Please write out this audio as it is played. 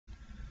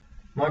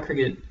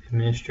MyCricket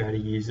administrator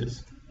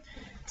users.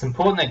 It's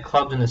important that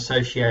clubs and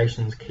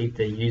associations keep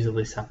their user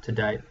lists up to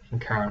date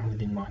and current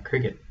within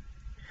MyCricket.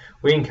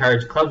 We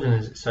encourage clubs and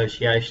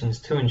associations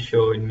to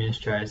ensure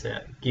administrators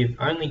are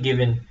only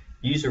given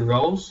user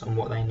roles and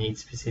what they need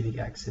specific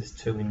access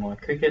to in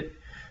MyCricket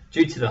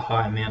due to the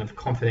high amount of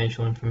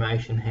confidential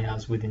information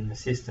housed within the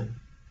system.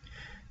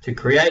 To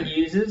create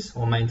users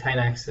or maintain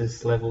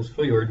access levels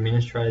for your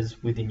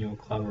administrators within your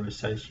club or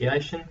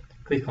association,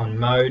 click on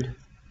Mode,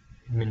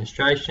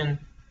 Administration,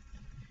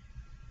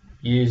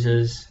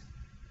 Users,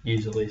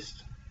 User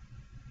List.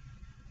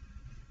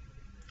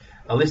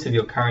 A list of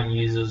your current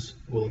users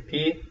will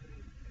appear.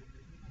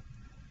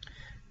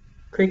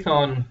 Click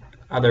on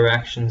Other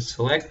Actions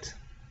Select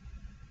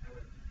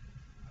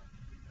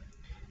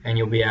and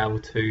you'll be able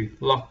to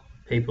lock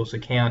people's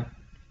account,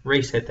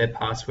 reset their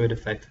password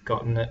if they've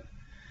forgotten it,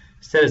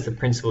 set as the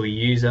principal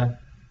user,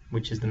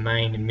 which is the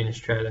main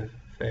administrator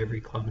for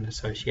every club and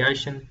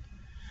association,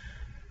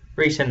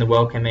 resend the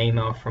welcome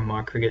email from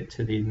MyCricket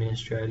to the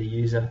administrator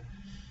user,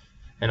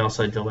 and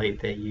also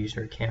delete their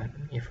user account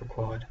if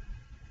required.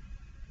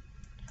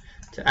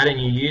 To add a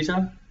new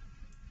user,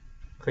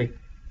 click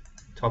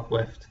top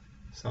left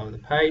side of the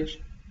page,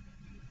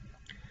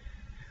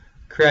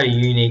 create a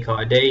unique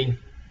ID,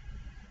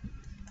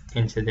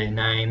 enter their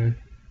name,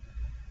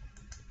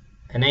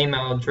 an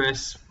email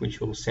address which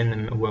will send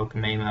them a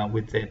welcome email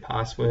with their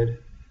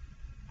password.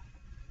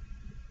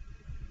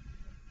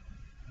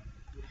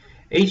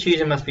 Each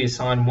user must be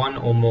assigned one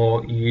or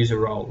more user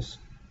roles.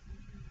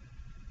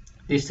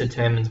 This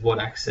determines what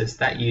access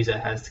that user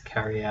has to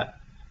carry out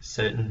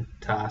certain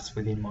tasks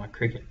within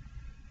MyCricket.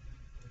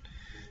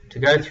 To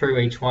go through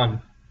each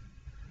one,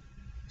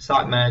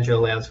 Site Manager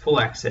allows full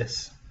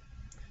access.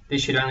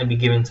 This should only be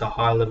given to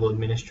high-level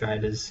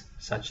administrators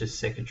such as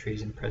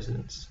secretaries and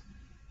presidents.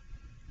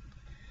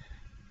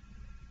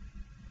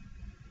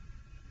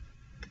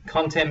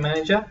 Content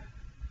Manager.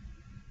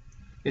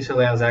 This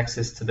allows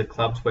access to the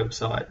club's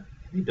website and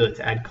the ability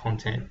to add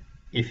content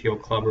if your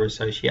club or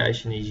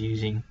association is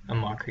using a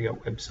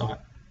MyCricket website.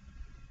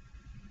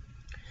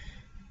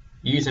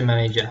 User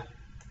Manager.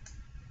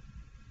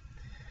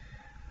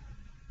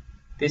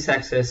 This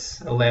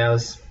access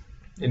allows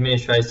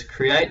administrators to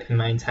create and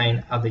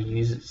maintain other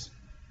users.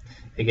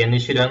 Again,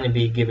 this should only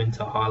be given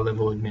to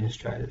high-level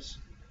administrators.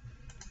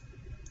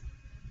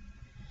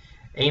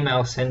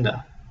 Email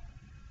Sender.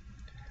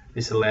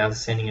 This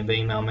allows sending of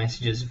email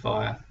messages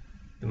via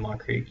the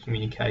MyCricket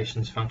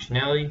communications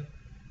functionality.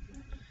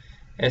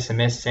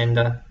 SMS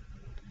Sender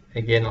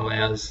again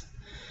allows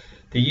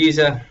the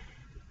user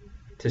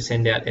to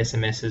send out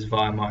SMSs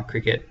via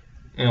MyCricket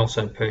and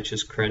also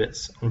purchase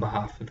credits on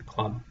behalf of the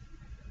club.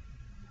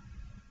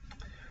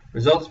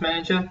 Results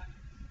Manager.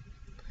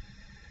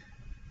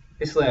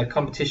 This allows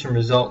competition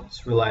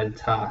results related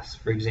tasks,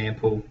 for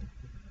example,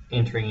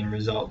 entering in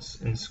results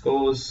and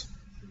scores,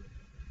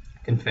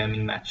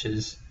 confirming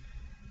matches,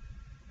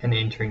 and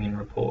entering in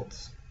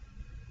reports.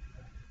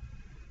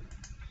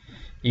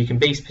 You can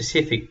be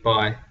specific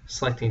by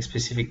selecting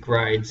specific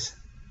grades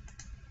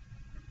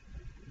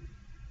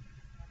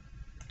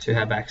to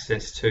have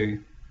access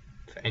to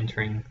for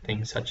entering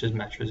things such as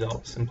match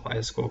results and player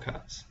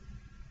scorecards.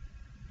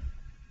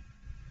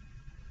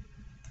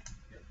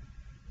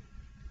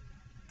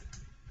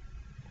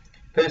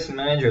 Person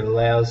Manager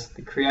allows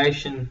the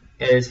creation,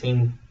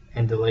 editing,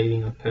 and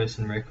deleting of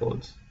person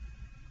records.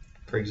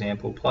 For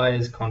example,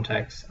 players,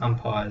 contacts,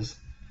 umpires,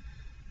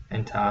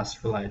 and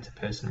tasks related to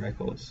person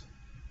records.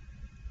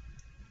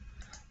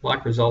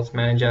 Like Results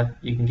Manager,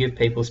 you can give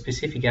people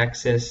specific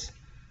access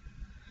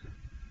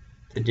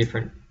to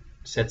different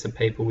sets of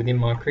people within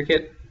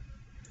MyCricket.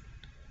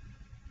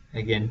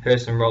 Again,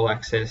 person role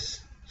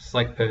access,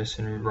 select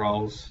person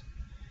roles,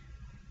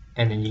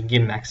 and then you can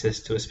give them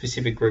access to a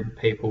specific group of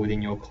people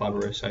within your club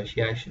or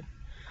association.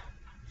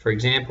 For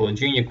example, a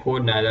junior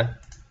coordinator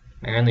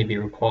may only be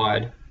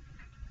required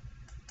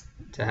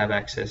to have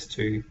access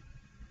to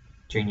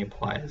junior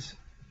players.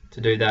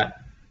 To do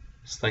that,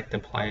 select the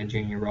player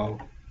junior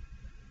role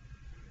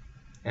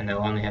and they'll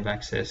only have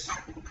access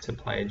to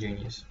player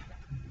juniors.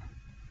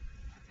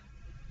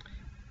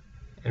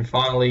 And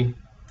finally,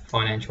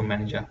 Financial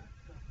Manager.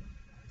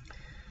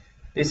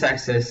 This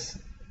access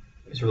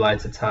is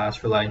related to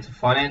tasks relating to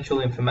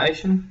financial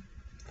information,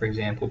 for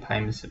example,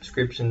 payment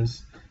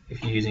subscriptions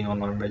if you're using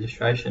online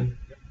registration.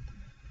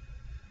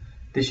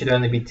 This should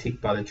only be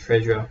ticked by the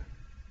treasurer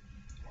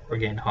or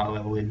again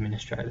high-level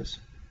administrators.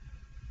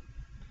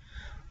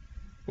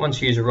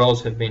 Once user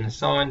roles have been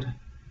assigned,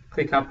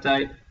 click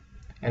Update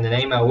and an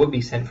email will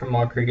be sent from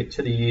MyCricket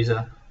to the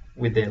user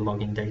with their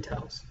login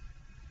details.